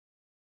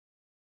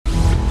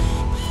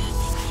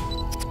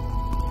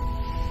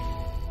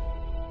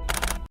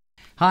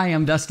Hi,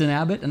 I'm Dustin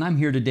Abbott, and I'm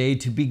here today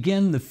to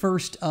begin the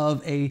first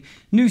of a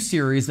new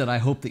series that I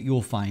hope that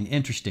you'll find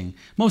interesting.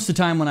 Most of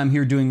the time when I'm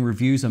here doing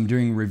reviews, I'm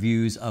doing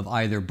reviews of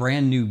either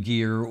brand new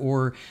gear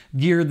or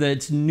gear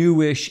that's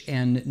newish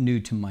and new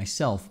to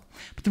myself.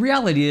 But the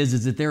reality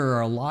is that there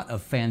are a lot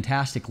of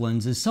fantastic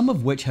lenses, some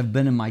of which have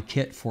been in my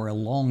kit for a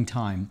long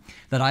time,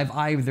 that I've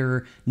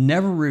either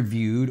never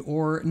reviewed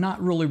or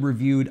not really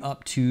reviewed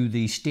up to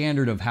the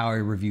standard of how I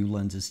review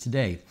lenses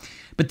today.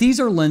 But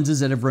these are lenses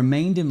that have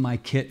remained in my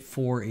kit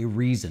for a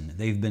reason.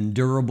 They've been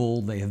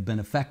durable, they have been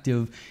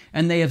effective,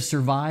 and they have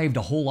survived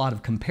a whole lot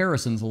of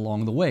comparisons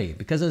along the way.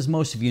 Because as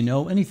most of you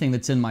know, anything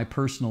that's in my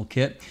personal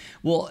kit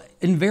will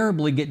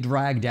invariably get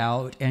dragged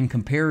out and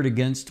compared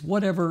against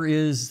whatever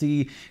is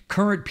the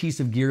current piece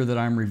of gear that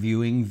I'm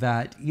reviewing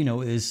that,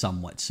 is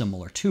somewhat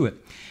similar to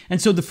it. And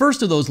so the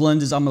first of those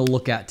lenses I'm going to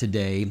look at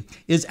today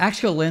is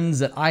actually a lens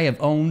that I have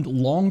owned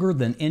longer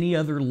than any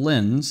other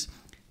lens,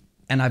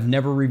 and I've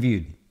never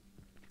reviewed.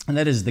 And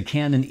that is the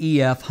Canon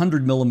EF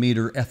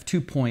 100mm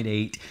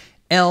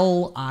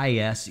F2.8L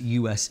IS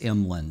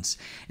USM lens.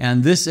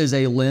 And this is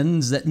a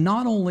lens that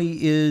not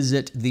only is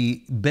it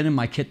been in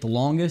my kit the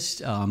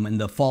longest, in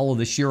the fall of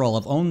this year, I'll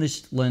have owned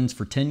this lens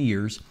for 10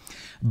 years.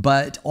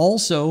 But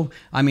also,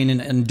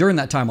 and during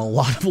that time, a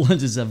lot of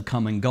lenses have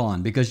come and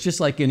gone, because just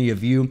like any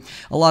of you,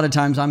 a lot of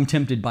times I'm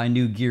tempted by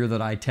new gear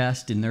that I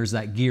test, and there's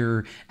that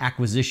gear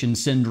acquisition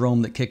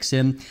syndrome that kicks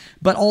in.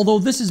 But although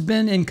this has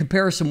been in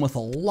comparison with a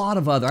lot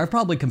of other, I've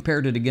probably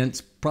compared it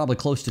against probably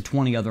close to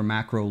 20 other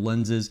macro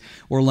lenses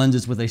or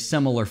lenses with a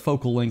similar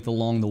focal length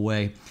along the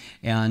way.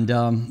 And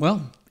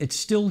well, it's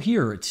still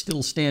here, it's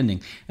still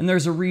standing. And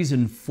there's a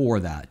reason for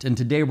that. And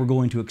today we're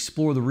going to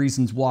explore the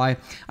reasons why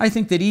I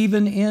think that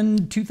even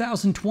in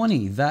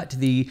 2020, that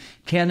the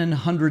Canon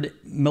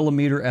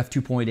 100mm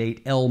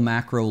f2.8L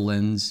macro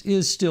lens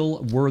is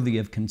still worthy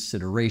of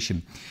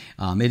consideration.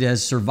 It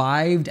has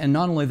survived, and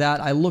not only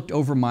that, I looked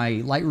over my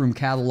Lightroom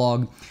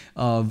catalog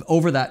of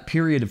over that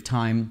period of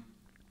time,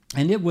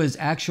 and it was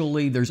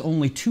actually, there's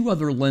only two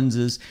other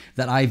lenses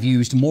that I've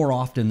used more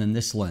often than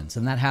this lens.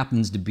 And that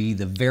happens to be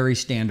the very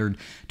standard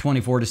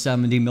 24 to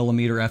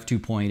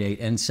 70mm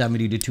f2.8 and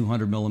 70 to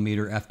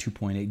 200mm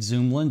f2.8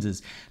 zoom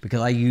lenses,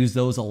 because I use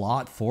those a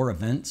lot for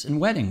events and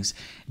weddings.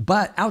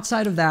 But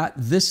outside of that,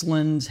 this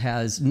lens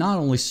has not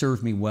only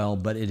served me well,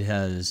 but it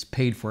has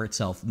paid for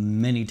itself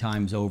many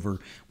times over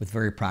with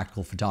very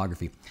practical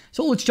photography.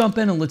 So let's jump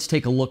in and let's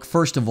take a look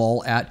first of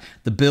all at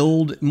the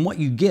build and what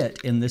you get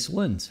in this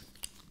lens.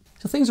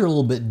 So things are a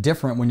little bit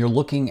different when you're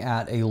looking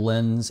at a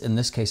lens. In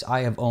this case,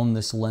 I have owned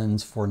this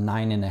lens for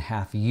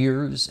 9.5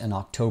 years. In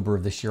October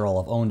of this year,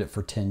 I'll have owned it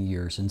for 10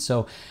 years. And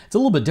so it's a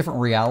little bit different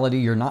reality.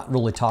 You're not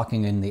really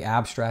talking in the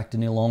abstract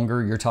any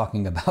longer. You're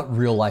talking about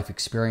real life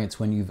experience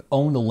when you've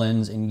owned a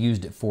lens and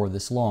used it for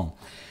this long.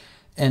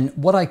 And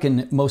what I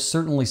can most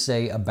certainly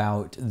say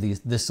about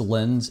this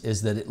lens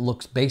is that it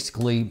looks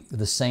basically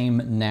the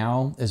same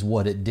now as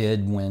what it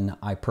did when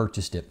I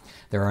purchased it.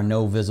 There are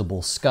no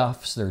visible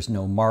scuffs, there's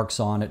no marks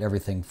on it,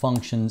 everything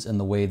functions in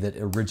the way that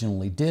it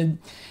originally did.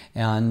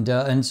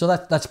 And so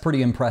that's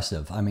pretty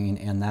impressive.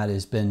 And that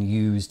has been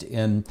used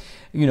in,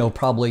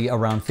 probably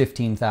around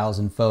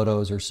 15,000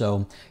 photos or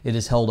so. It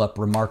has held up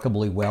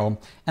remarkably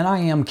well. And I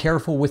am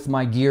careful with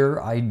my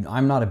gear.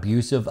 I'm not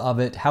abusive of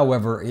it.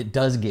 However, it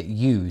does get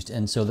used.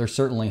 And so there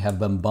certainly have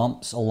been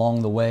bumps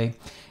along the way,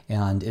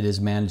 and it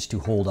has managed to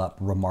hold up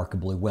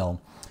remarkably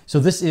well. So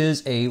this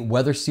is a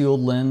weather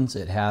sealed lens.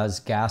 It has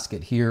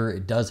gasket here.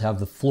 It does have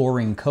the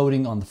fluorine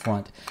coating on the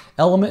front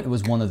element. It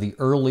was one of the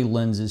early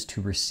lenses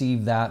to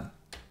receive that.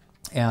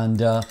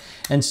 And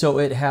so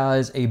it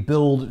has a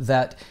build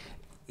that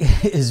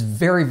is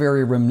very,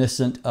 very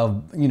reminiscent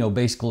of,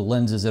 basically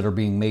lenses that are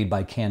being made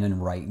by Canon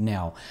right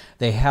now.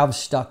 They have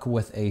stuck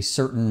with a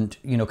certain,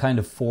 kind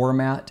of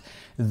format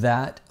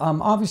that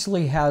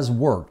obviously has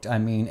worked.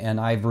 And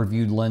I've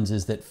reviewed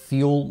lenses that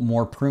feel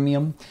more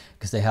premium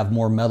because they have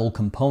more metal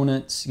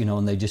components,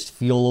 and they just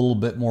feel a little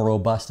bit more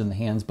robust in the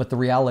hands. But the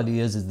reality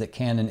is that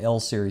Canon L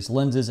series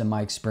lenses, in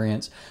my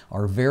experience,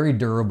 are very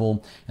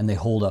durable and they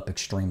hold up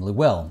extremely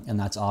well. And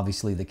that's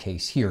obviously the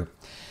case here.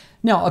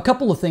 Now, a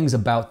couple of things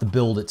about the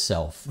build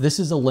itself. This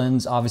is a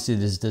lens, obviously,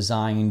 that is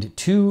designed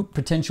to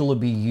potentially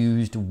be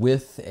used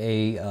with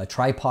a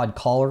tripod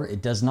collar.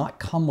 It does not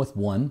come with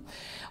one.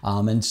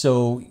 And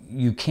so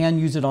you can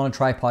use it on a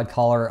tripod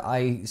collar.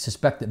 I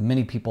suspect that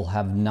many people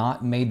have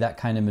not made that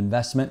kind of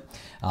investment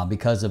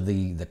because of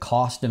the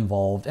cost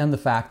involved and the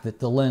fact that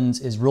the lens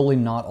is really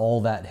not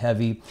all that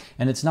heavy,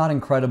 and it's not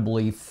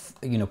incredibly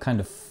kind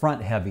of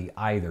front heavy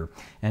either.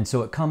 And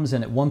so it comes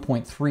in at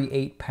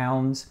 1.38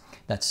 pounds.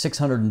 That's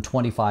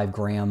 625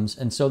 grams.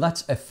 And so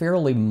that's a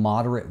fairly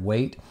moderate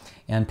weight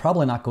and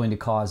probably not going to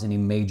cause any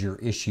major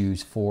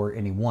issues for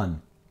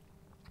anyone.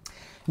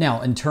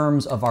 Now, in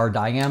terms of our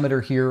diameter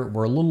here,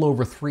 we're a little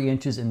over 3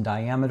 inches in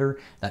diameter.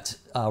 That's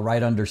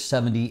right under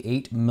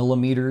 78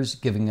 millimeters,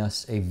 giving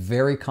us a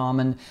very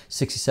common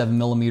 67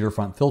 millimeter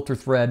front filter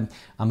thread.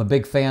 I'm a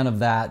big fan of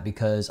that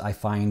because I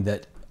find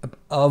that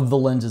of the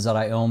lenses that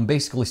I own,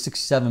 basically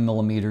 67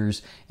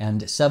 millimeters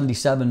and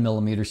 77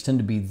 millimeters tend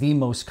to be the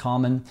most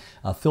common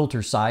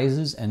filter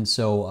sizes. And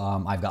so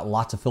I've got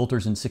lots of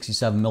filters in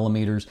 67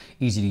 millimeters,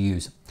 easy to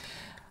use.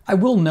 I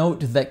will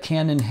note that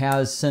Canon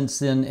has since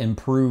then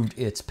improved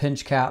its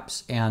pinch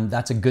caps, and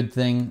that's a good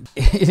thing.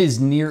 It is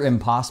near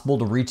impossible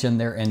to reach in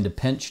there and to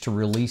pinch to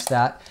release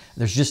that.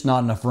 There's just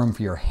not enough room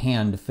for your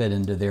hand to fit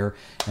into there.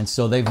 And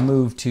so they've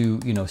moved to,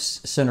 you know,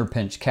 center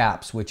pinch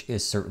caps, which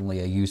is certainly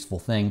a useful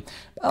thing.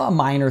 A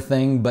minor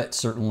thing, but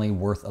certainly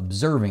worth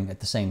observing at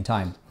the same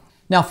time.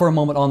 Now for a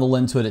moment on the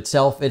lens hood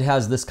itself, it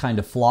has this kind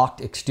of flocked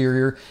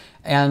exterior.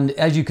 And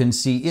as you can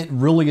see, it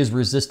really is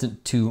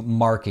resistant to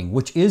marking,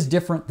 which is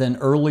different than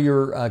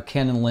earlier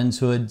Canon lens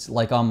hoods,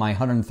 like on my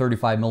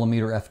 135mm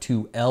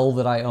F2.8L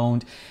that I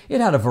owned.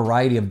 It had a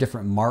variety of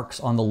different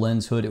marks on the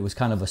lens hood. It was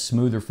kind of a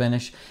smoother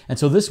finish. And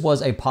so this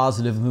was a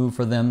positive move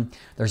for them.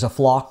 There's a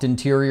flocked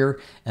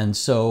interior. And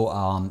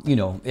so, you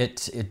know,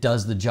 it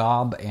does the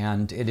job,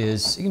 and it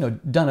is, you know,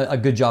 done a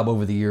good job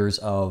over the years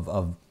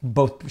of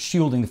both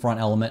shielding the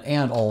front element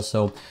and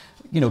also,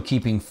 you know,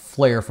 keeping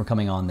flare from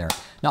coming on there.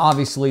 Now,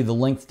 obviously, the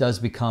length does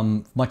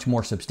become much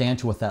more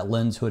substantial with that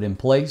lens hood in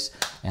place,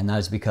 and that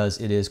is because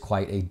it is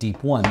quite a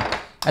deep one.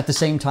 At the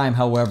same time,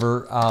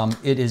 however,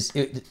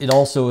 it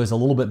also is a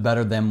little bit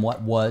better than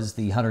what was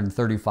the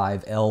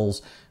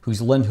 135Ls,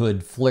 whose lens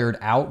hood flared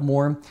out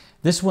more.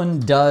 This one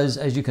does,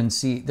 as you can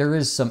see, there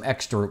is some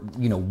extra,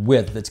 you know,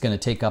 width that's going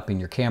to take up in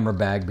your camera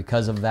bag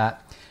because of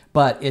that,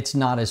 but it's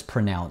not as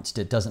pronounced.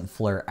 It doesn't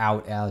flare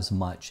out as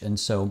much, and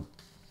so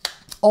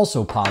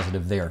also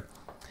positive there.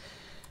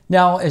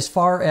 Now, as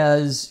far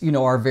as, you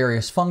know, our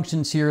various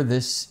functions here,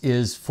 this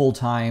is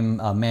full-time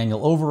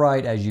manual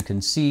override, as you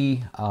can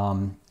see,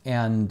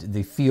 and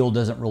the feel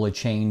doesn't really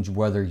change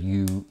whether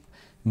you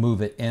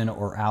move it in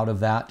or out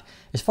of that.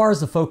 As far as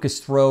the focus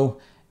throw,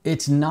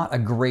 it's not a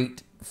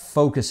great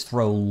focus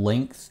throw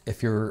length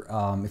if you're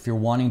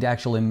wanting to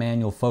actually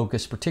manual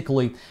focus,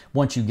 particularly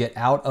once you get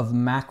out of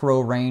macro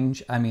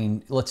range. I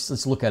mean,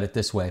 let's look at it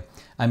this way.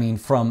 I mean,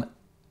 from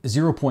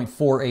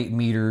 0.48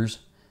 meters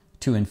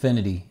to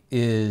infinity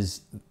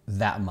is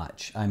that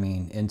much. I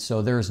mean, and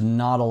so there's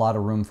not a lot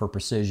of room for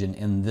precision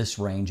in this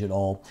range at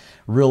all.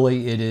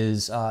 Really, it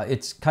is,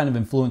 it's kind of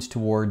influenced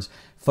towards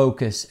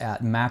focus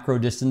at macro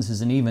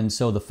distances, and even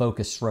so the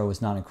focus throw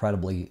is not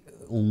incredibly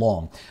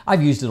long.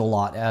 I've used it a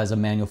lot as a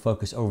manual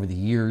focus over the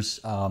years,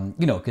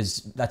 you know,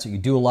 because that's what you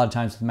do a lot of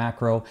times with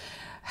macro.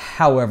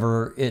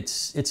 However,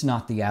 it's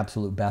not the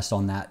absolute best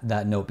on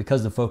that note,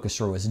 because the focus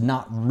throw is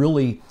not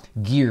really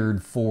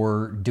geared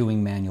for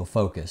doing manual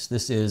focus.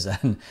 This is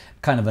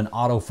kind of an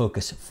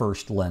autofocus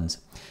first lens.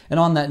 And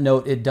on that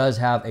note, it does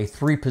have a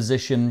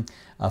 3-position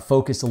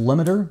focus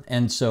limiter,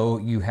 and so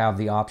you have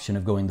the option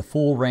of going the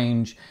full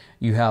range.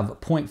 You have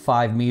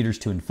 0.5 meters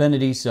to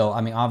infinity. So, I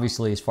mean,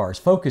 obviously, as far as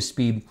focus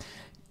speed,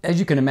 as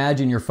you can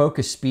imagine, your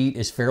focus speed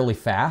is fairly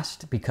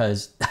fast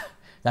because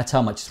that's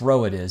how much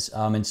throw it is.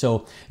 And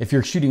so if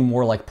you're shooting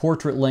more like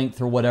portrait length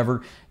or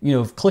whatever, you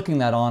know, clicking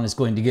that on is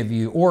going to give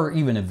you, or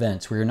even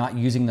events where you're not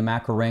using the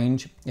macro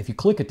range, if you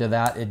click it to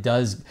that, it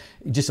does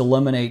just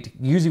eliminate,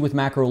 usually with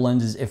macro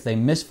lenses, if they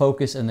miss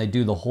focus and they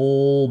do the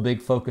whole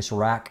big focus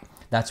rack,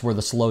 that's where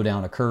the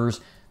slowdown occurs.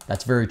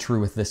 That's very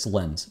true with this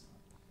lens.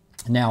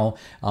 Now,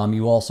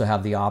 you also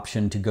have the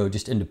option to go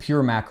just into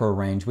pure macro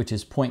range, which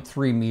is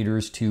 0.3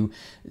 meters to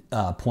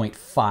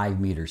 0.5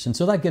 meters. And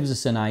so that gives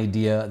us an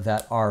idea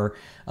that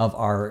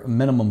our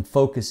minimum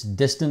focus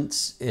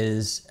distance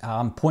is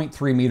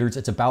 0.3 meters.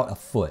 It's about a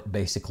foot,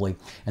 basically.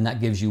 And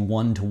that gives you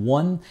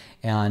 1-to-1.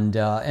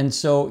 And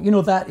so, you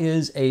know, that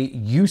is a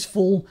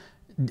useful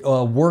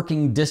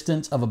working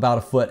distance of about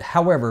a foot.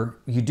 However,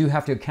 you do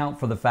have to account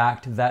for the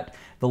fact that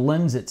the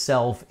lens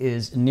itself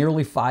is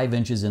nearly 5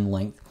 inches in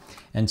length.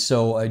 And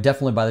so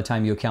definitely by the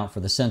time you account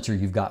for the sensor,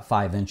 you've got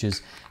 5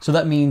 inches. So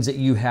that means that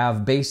you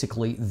have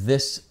basically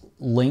this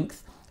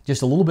length,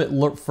 just a little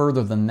bit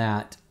further than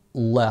that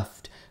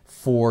left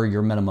for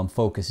your minimum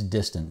focus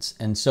distance.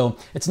 And so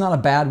it's not a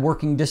bad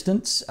working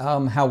distance.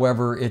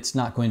 However, it's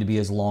not going to be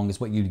as long as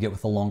what you'd get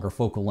with a longer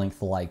focal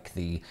length like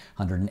the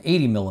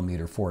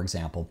 180mm, for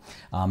example.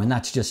 And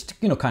that's just,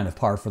 you know, kind of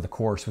par for the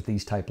course with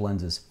these type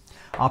lenses.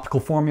 Optical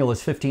formula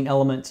is 15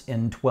 elements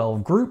in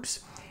 12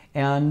 groups.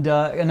 And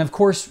of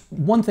course,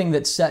 one thing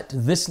that set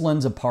this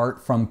lens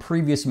apart from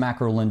previous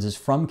macro lenses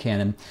from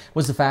Canon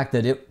was the fact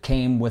that it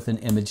came with an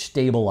image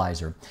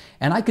stabilizer.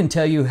 And I can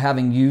tell you,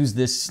 having used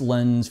this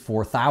lens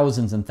for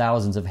thousands and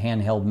thousands of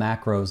handheld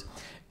macros,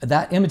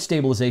 that image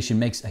stabilization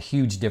makes a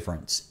huge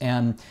difference.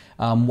 And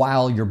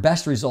while your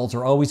best results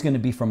are always going to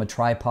be from a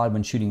tripod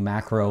when shooting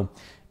macro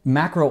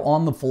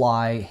on the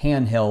fly,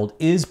 handheld,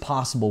 is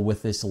possible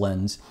with this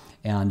lens.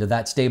 And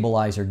that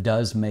stabilizer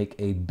does make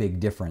a big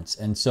difference.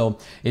 And so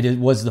it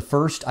was the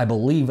first, I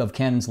believe, of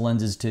Canon's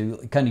lenses to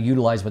kind of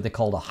utilize what they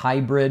called a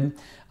hybrid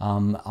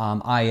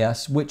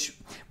IS, which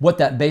what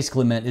that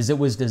basically meant is it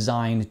was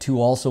designed to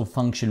also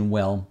function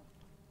well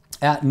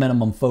at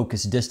minimum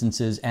focus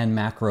distances and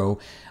macro,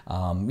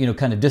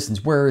 kind of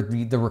distance, where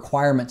the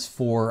requirements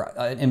for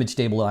an image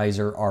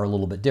stabilizer are a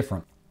little bit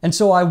different. And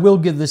so I will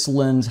give this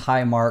lens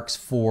high marks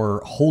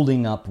for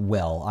holding up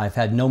well. I've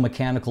had no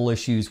mechanical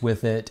issues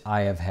with it.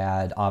 I have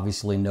had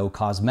obviously no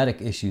cosmetic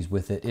issues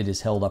with it. It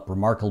has held up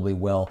remarkably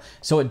well.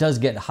 So it does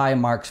get high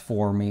marks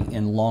for me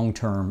in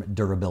long-term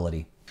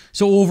durability.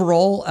 So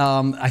overall,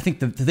 I think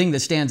the thing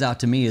that stands out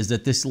to me is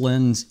that this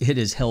lens, it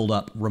has held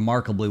up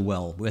remarkably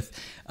well with,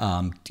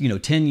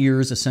 10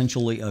 years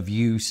essentially of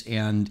use,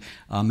 and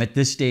at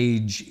this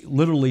stage,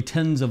 literally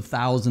tens of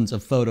thousands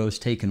of photos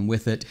taken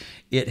with it.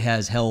 It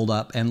has held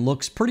up and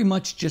looks pretty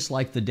much just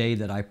like the day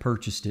that I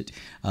purchased it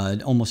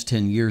almost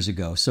 10 years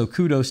ago. So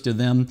kudos to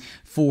them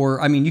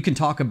for, you can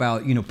talk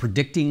about,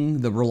 predicting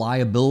the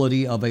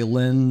reliability of a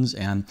lens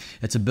and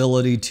its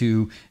ability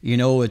to,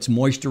 its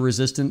moisture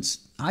resistance.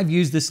 I've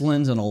used this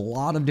lens in a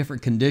lot of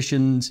different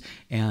conditions,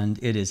 and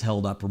it has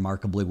held up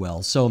remarkably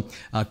well. So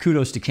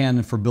kudos to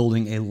Canon for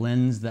building a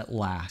lens that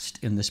lasts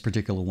in this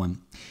particular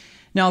one.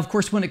 Now, of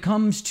course, when it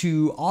comes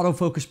to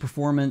autofocus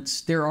performance,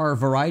 there are a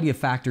variety of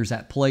factors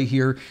at play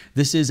here.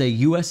 This is a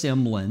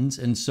USM lens,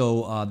 and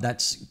so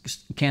that's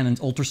Canon's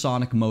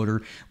ultrasonic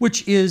motor,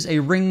 which is a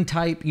ring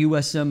type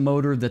USM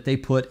motor that they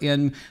put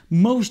in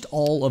most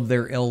all of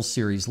their L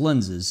series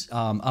lenses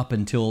up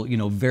until,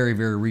 very,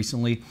 very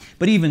recently.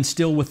 But even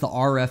still with the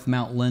RF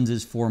mount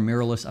lenses for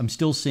mirrorless, I'm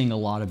still seeing a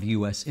lot of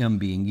USM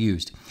being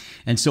used.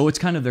 And so it's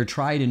kind of their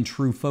tried and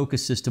true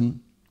focus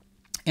system.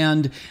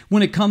 And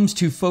when it comes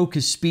to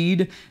focus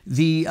speed,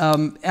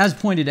 as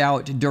pointed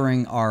out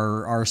during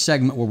our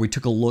segment where we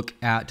took a look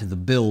at the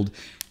build,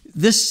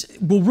 this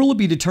will really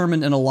be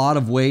determined in a lot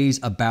of ways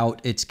about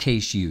its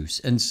case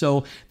use. And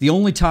so the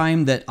only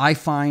time that I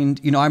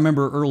find, I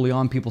remember early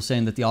on people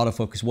saying that the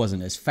autofocus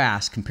wasn't as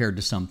fast compared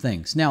to some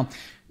things. Now,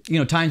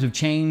 times have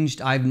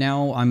changed. I've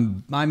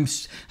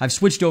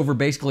switched over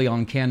basically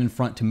on Canon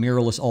front to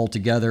mirrorless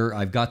altogether.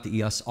 I've got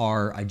the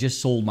ES-R. I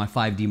just sold my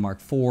 5D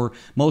Mark IV,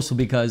 mostly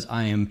because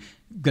I am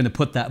going to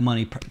put that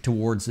money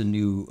towards the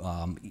new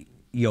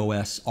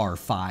EOS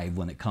R5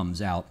 when it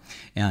comes out,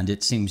 and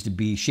it seems to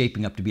be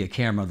shaping up to be a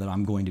camera that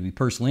I'm going to be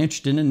personally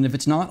interested in, and if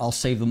it's not, I'll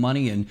save the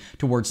money and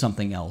towards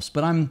something else.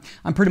 But I'm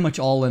pretty much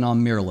all in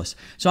on mirrorless.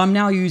 So I'm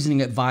now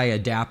using it via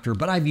adapter,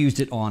 but I've used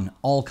it on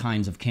all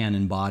kinds of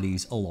Canon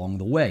bodies along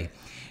the way.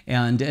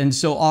 And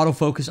so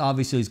autofocus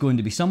obviously is going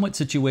to be somewhat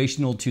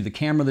situational to the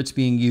camera that's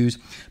being used,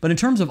 but in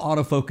terms of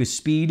autofocus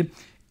speed,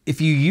 if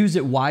you use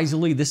it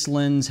wisely, this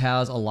lens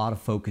has a lot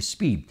of focus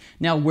speed.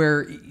 Now,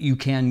 where you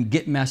can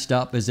get messed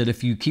up is that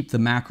if you keep the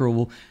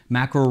macro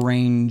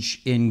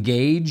range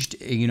engaged,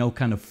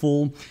 kind of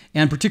full,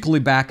 and particularly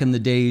back in the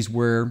days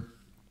where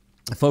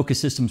focus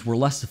systems were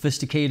less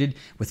sophisticated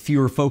with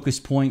fewer focus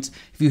points.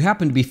 If you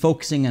happen to be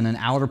focusing in an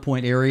outer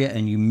point area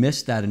and you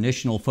miss that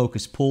initial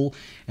focus pull,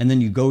 and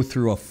then you go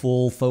through a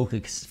full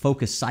focus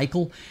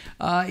cycle,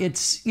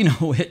 that's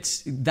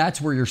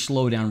where your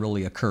slowdown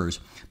really occurs.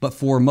 But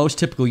for most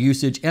typical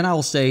usage, and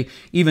I'll say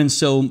even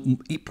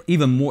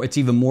more, it's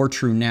even more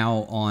true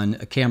now on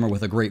a camera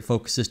with a great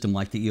focus system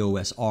like the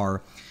EOS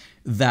R,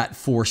 that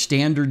for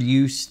standard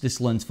use,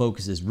 this lens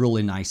focus is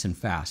really nice and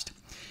fast.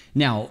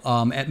 Now,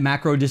 at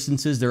macro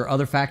distances, there are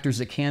other factors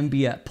that can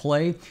be at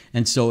play,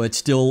 and so it's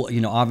still,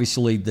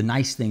 obviously the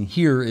nice thing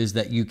here is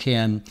that you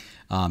can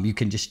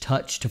just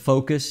touch to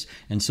focus,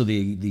 and so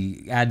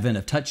the advent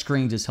of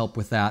touchscreens has helped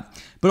with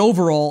that. But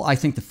overall, I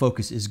think the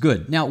focus is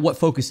good. Now, what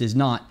focus is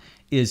not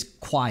is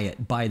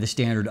quiet by the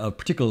standard of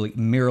particularly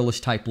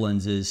mirrorless type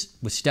lenses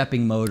with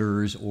stepping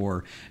motors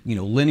or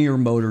linear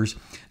motors,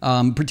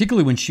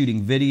 particularly when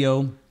shooting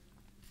video,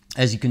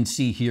 as you can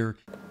see here.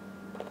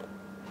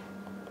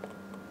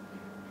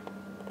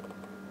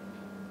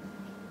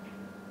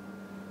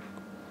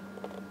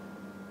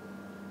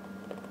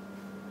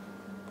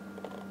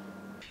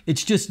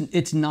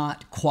 It's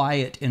not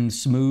quiet and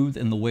smooth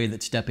in the way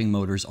that stepping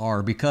motors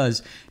are,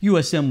 because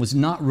USM was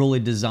not really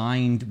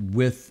designed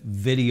with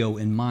video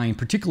in mind,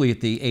 particularly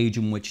at the age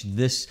in which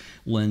this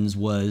lens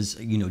was,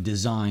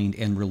 designed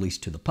and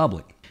released to the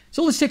public.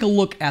 So let's take a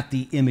look at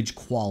the image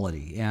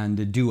quality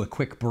and do a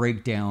quick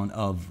breakdown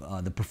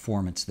of the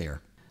performance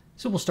there.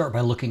 So we'll start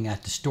by looking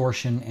at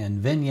distortion and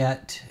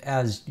vignette.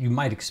 As you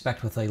might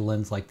expect with a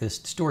lens like this,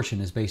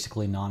 distortion is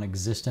basically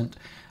non-existent.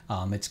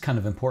 It's kind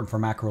of important for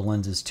macro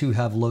lenses to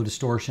have low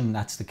distortion.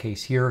 That's the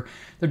case here.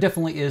 There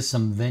definitely is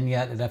some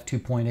vignette at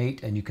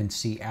f2.8, and you can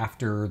see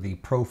after the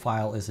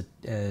profile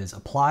is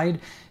applied,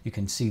 you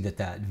can see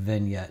that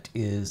vignette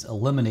is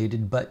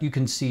eliminated, but you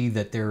can see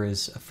that there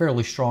is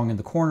fairly strong in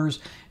the corners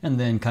and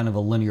then kind of a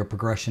linear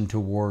progression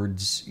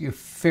towards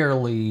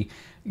fairly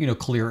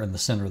clear in the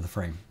center of the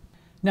frame.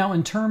 Now,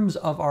 in terms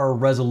of our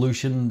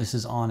resolution, this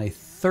is on a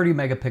 30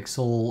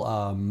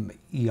 megapixel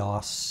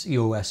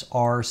EOS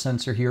R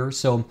sensor here.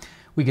 So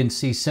we can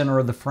see center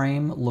of the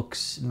frame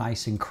looks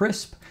nice and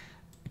crisp.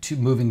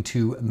 Moving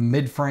to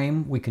mid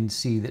frame, we can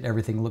see that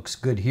everything looks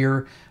good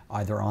here,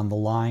 either on the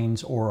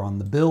lines or on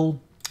the bill.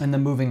 And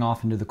then moving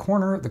off into the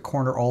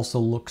corner also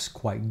looks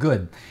quite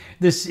good.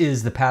 This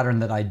is the pattern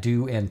that I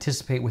do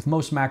anticipate with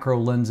most macro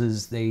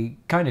lenses. They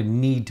kind of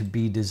need to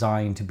be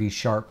designed to be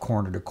sharp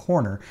corner to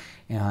corner,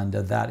 and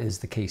that is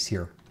the case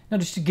here. Now,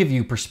 just to give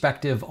you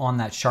perspective on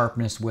that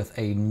sharpness with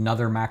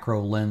another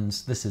macro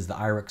lens, this is the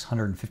IRIX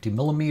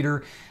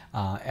 150mm,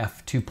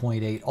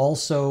 F2.8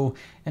 also.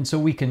 And so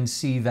we can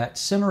see that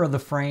center of the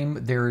frame,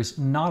 there's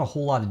not a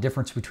whole lot of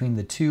difference between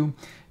the two.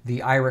 The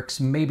IRIX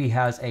maybe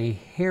has a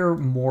hair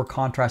more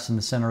contrast in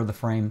the center of the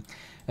frame.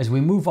 As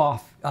we move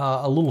off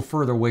a little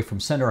further away from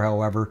center,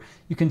 however,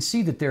 you can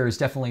see that there is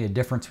definitely a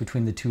difference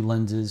between the two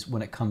lenses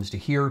when it comes to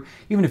here.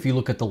 Even if you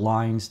look at the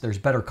lines, there's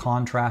better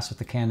contrast with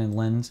the Canon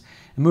lens.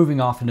 And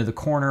moving off into the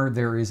corner,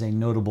 there is a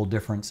notable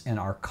difference in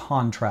our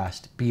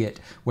contrast, be it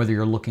whether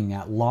you're looking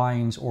at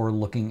lines or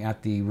looking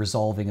at the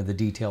resolving of the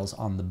details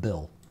on the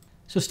bill.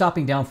 So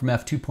stopping down from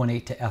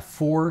F2.8 to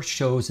F4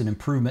 shows an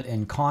improvement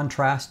in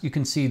contrast. You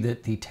can see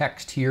that the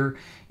text here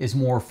is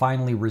more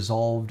finely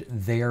resolved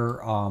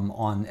there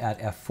at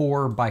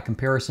F4 by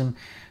comparison.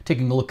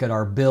 Taking a look at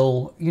our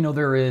bill, you know,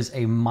 there is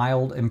a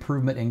mild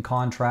improvement in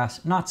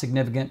contrast, not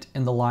significant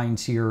in the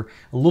lines here,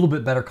 a little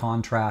bit better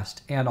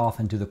contrast and off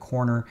into the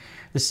corner.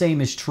 The same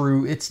is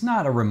true. It's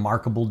not a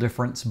remarkable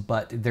difference,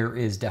 but there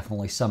is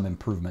definitely some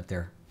improvement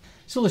there.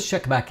 So let's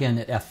check back in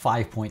at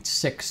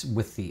f5.6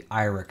 with the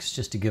IRIX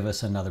just to give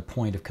us another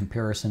point of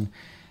comparison.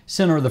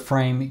 Center of the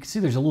frame, you can see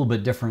there's a little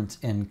bit difference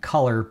in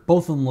color.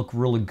 Both of them look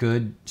really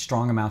good,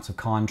 strong amounts of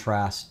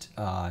contrast,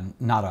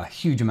 not a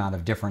huge amount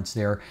of difference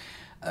there.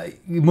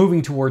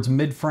 Moving towards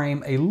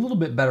mid-frame, a little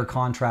bit better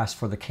contrast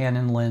for the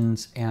Canon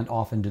lens and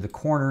off into the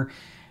corner.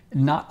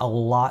 Not a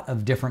lot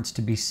of difference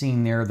to be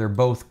seen there. They're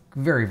both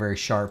very, very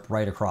sharp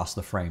right across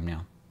the frame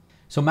now.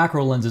 So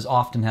macro lenses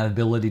often have the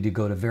ability to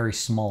go to very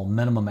small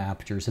minimum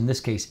apertures, in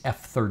this case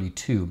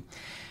f32.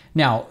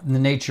 Now, the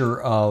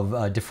nature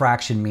of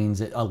diffraction means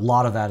that a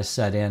lot of that is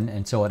set in,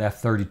 and so at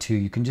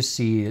f32 you can just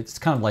see it's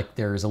kind of like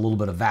there's a little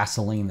bit of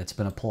Vaseline that's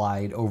been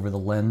applied over the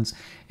lens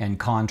and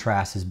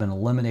contrast has been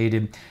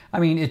eliminated.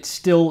 I mean, it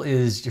still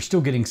is, you're still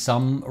getting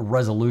some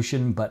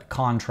resolution, but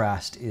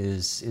contrast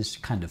is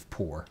kind of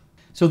poor.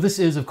 So this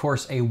is, of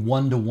course, a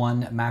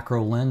 1:1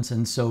 macro lens,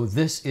 and so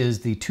this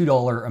is the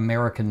 $2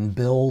 American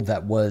bill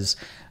that was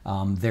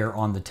there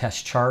on the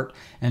test chart.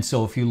 And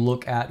so if you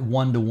look at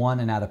 1:1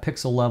 and at a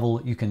pixel level,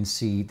 you can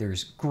see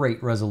there's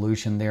great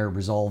resolution there,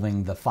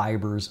 resolving the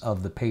fibers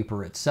of the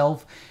paper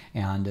itself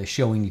and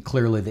showing you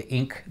clearly the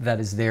ink that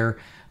is there.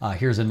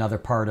 Here's another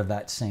part of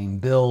that same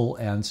bill,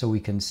 and so we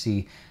can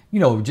see, you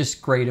know,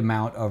 just great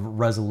amount of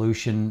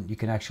resolution. You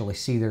can actually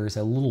see there's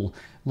a little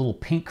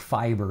pink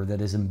fiber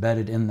that is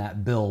embedded in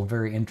that bill.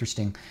 Very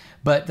interesting.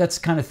 But that's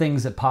kind of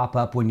things that pop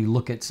up when you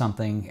look at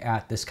something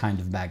at this kind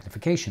of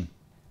magnification.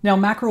 Now,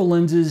 macro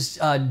lenses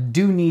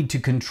do need to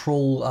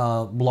control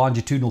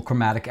longitudinal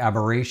chromatic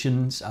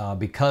aberrations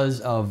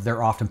because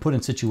they're often put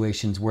in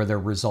situations where they're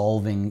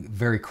resolving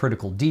very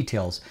critical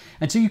details.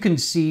 And so you can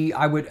see,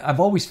 I've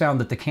always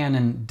found that the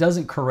Canon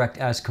doesn't correct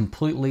as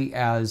completely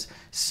as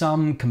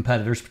some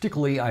competitors.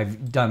 Particularly,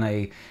 I've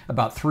done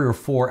about 3 or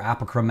 4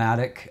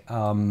 apochromatic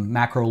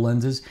macro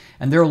lenses,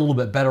 and they're a little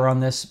bit better on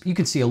this. You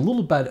can see a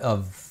little bit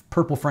of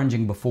purple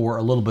fringing before,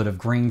 a little bit of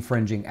green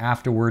fringing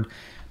afterward.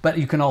 But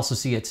you can also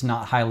see it's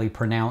not highly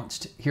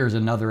pronounced. Here's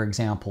another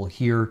example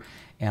here.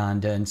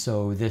 And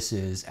so this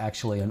is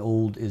actually an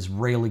old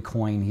Israeli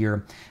coin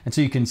here. And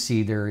so you can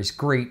see there is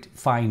great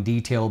fine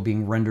detail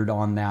being rendered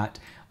on that.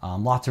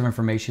 Lots of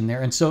information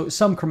there. And so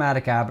some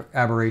chromatic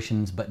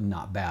aberrations, but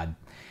not bad.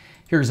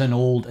 Here's an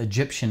old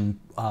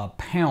Egyptian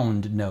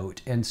pound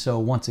note. And so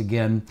once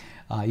again,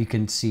 you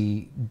can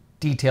see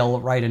detail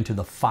right into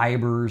the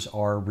fibers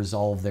are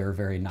resolved there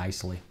very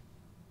nicely.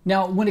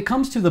 Now, when it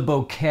comes to the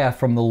bokeh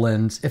from the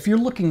lens, if you're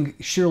looking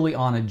surely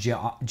on a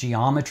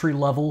geometry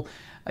level,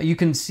 you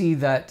can see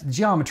that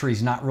geometry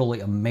is not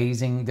really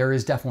amazing. There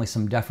is definitely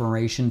some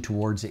deformation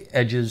towards the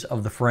edges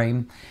of the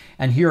frame.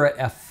 And here at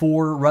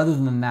f4, rather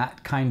than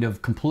that kind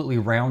of completely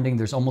rounding,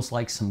 there's almost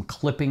like some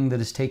clipping that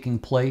is taking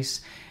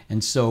place.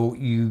 And so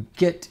you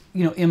get,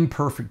 you know,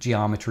 imperfect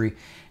geometry.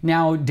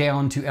 Now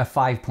down to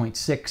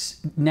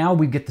f5.6, now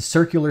we get the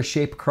circular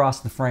shape across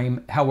the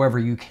frame. However,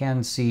 you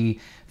can see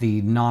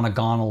the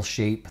nonagonal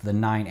shape, the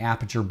 9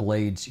 aperture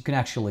blades. You can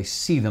actually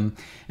see them.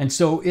 And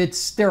so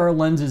there are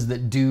lenses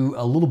that do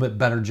a little bit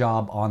better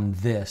job on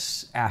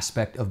this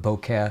aspect of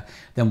bokeh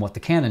than what the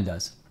Canon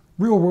does.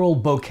 Real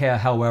world bokeh,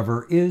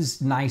 however,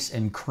 is nice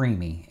and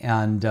creamy.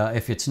 And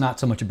if it's not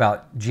so much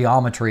about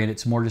geometry and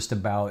it's more just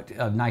about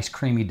a nice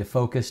creamy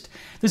defocused,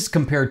 this is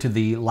compared to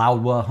the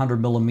Laowa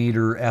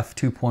 100mm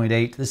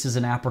f2.8. This is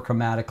an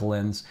apochromatic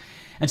lens.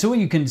 And so what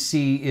you can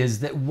see is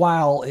that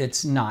while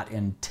it's not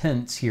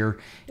intense here,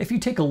 if you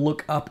take a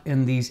look up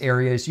in these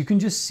areas, you can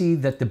just see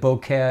that the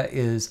bokeh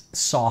is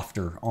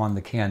softer on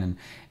the Canon.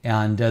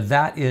 And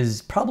that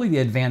is probably the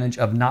advantage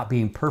of not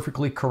being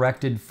perfectly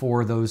corrected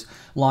for those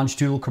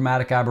longitudinal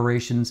chromatic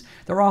aberrations.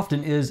 There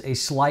often is a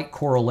slight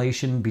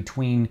correlation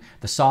between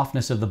the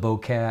softness of the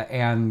bokeh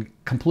and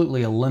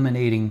completely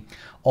eliminating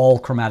all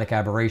chromatic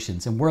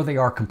aberrations. And where they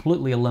are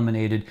completely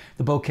eliminated,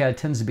 the bokeh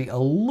tends to be a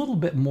little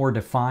bit more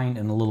defined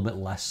and a little bit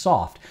less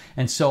soft.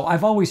 And so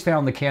I've always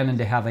found the Canon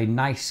to have a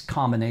nice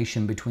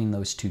combination between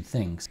those two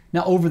things.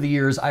 Now, over the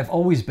years, I've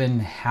always been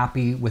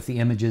happy with the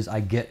images I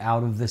get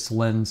out of this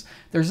lens.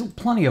 There's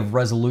plenty of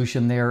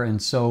resolution there,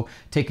 and so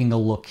taking a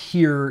look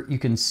here, you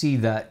can see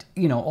that,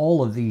 you know,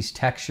 all of these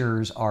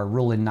textures are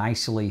really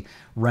nicely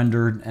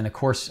rendered. And of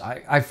course,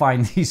 I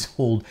find these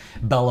old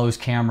bellows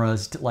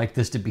cameras like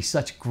this to be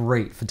such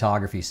great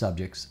photography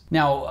subjects.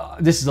 Now,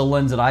 this is a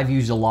lens that I've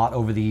used a lot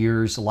over the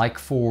years, like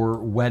for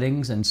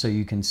weddings, and so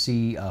you can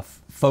see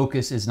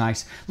focus is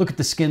nice. Look at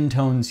the skin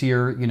tones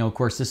here. You know, of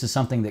course, this is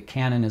something that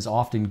Canon is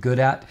often good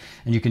at,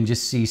 and you can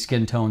just see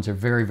skin tones are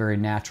very, very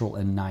natural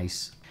and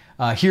nice.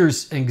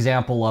 Here's an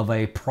example of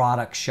a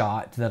product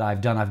shot that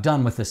I've done. I've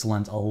done with this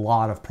lens a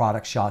lot of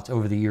product shots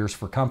over the years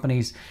for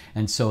companies,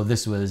 and so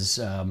this was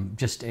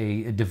just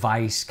a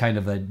device, kind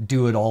of a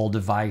do-it-all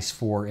device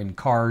for in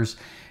cars.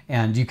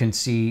 And you can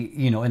see,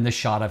 you know, in this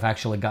shot I've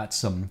actually got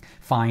some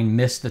fine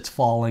mist that's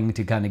falling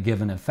to kind of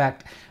give an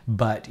effect,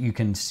 but you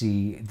can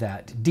see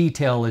that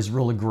detail is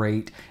really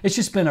great. It's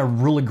just been a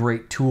really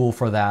great tool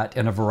for that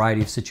in a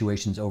variety of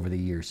situations over the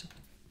years.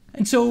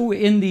 And so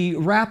in the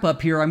wrap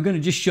up here, I'm going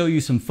to just show you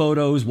some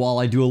photos while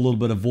I do a little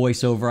bit of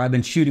voiceover. I've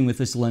been shooting with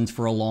this lens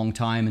for a long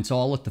time, and so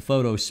I'll let the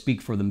photos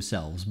speak for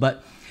themselves.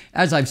 But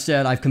as I've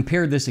said, I've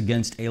compared this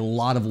against a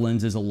lot of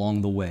lenses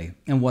along the way.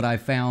 And what I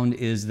found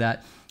is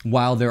that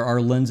while there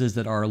are lenses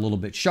that are a little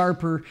bit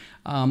sharper,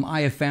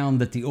 I have found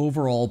that the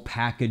overall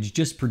package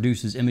just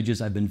produces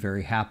images I've been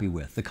very happy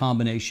with. The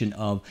combination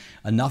of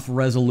enough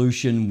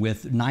resolution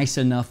with nice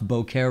enough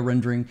bokeh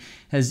rendering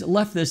has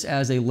left this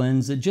as a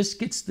lens that just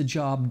gets the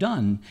job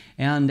done.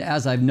 And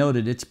as I've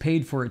noted, it's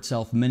paid for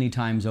itself many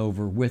times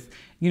over with,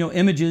 you know,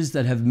 images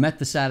that have met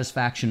the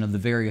satisfaction of the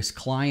various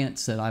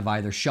clients that I've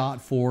either shot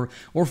for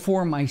or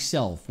for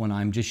myself when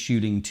I'm just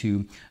shooting to,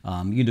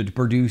 you know, to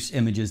produce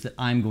images that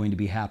I'm going to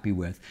be happy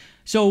with.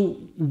 So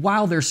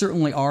while there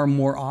certainly are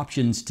more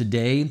options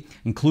today,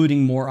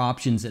 including more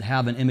options that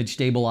have an image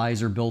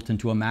stabilizer built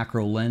into a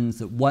macro lens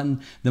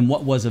than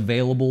what was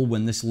available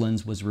when this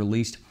lens was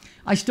released,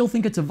 I still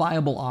think it's a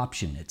viable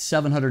option. It's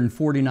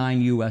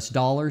 $749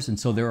 US, and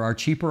so there are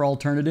cheaper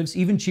alternatives,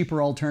 even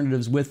cheaper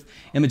alternatives with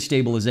image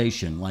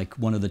stabilization, like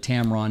one of the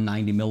Tamron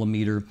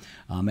 90mm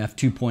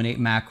f2.8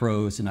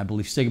 macros, and I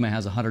believe Sigma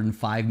has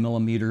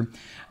 105mm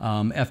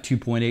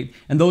f2.8,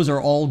 and those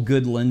are all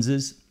good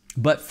lenses.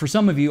 But for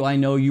some of you, I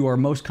know you are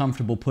most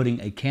comfortable putting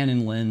a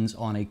Canon lens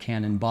on a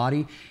Canon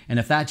body. And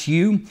if that's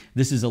you,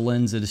 this is a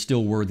lens that is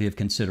still worthy of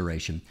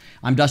consideration.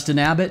 I'm Dustin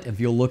Abbott. If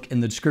you'll look in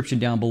the description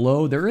down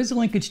below, there is a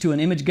linkage to an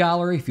image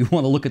gallery if you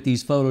want to look at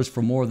these photos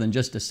for more than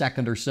just a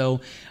second or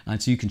so.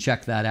 So you can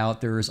check that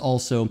out. There is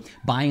also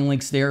buying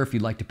links there if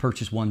you'd like to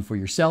purchase one for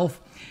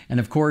yourself.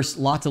 And of course,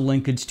 lots of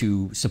linkage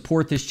to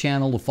support this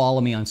channel, to follow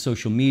me on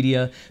social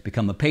media,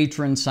 become a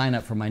patron, sign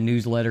up for my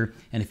newsletter.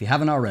 And if you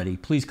haven't already,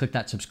 please click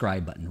that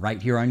subscribe button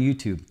right here on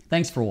YouTube.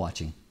 Thanks for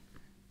watching.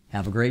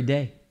 Have a great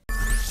day.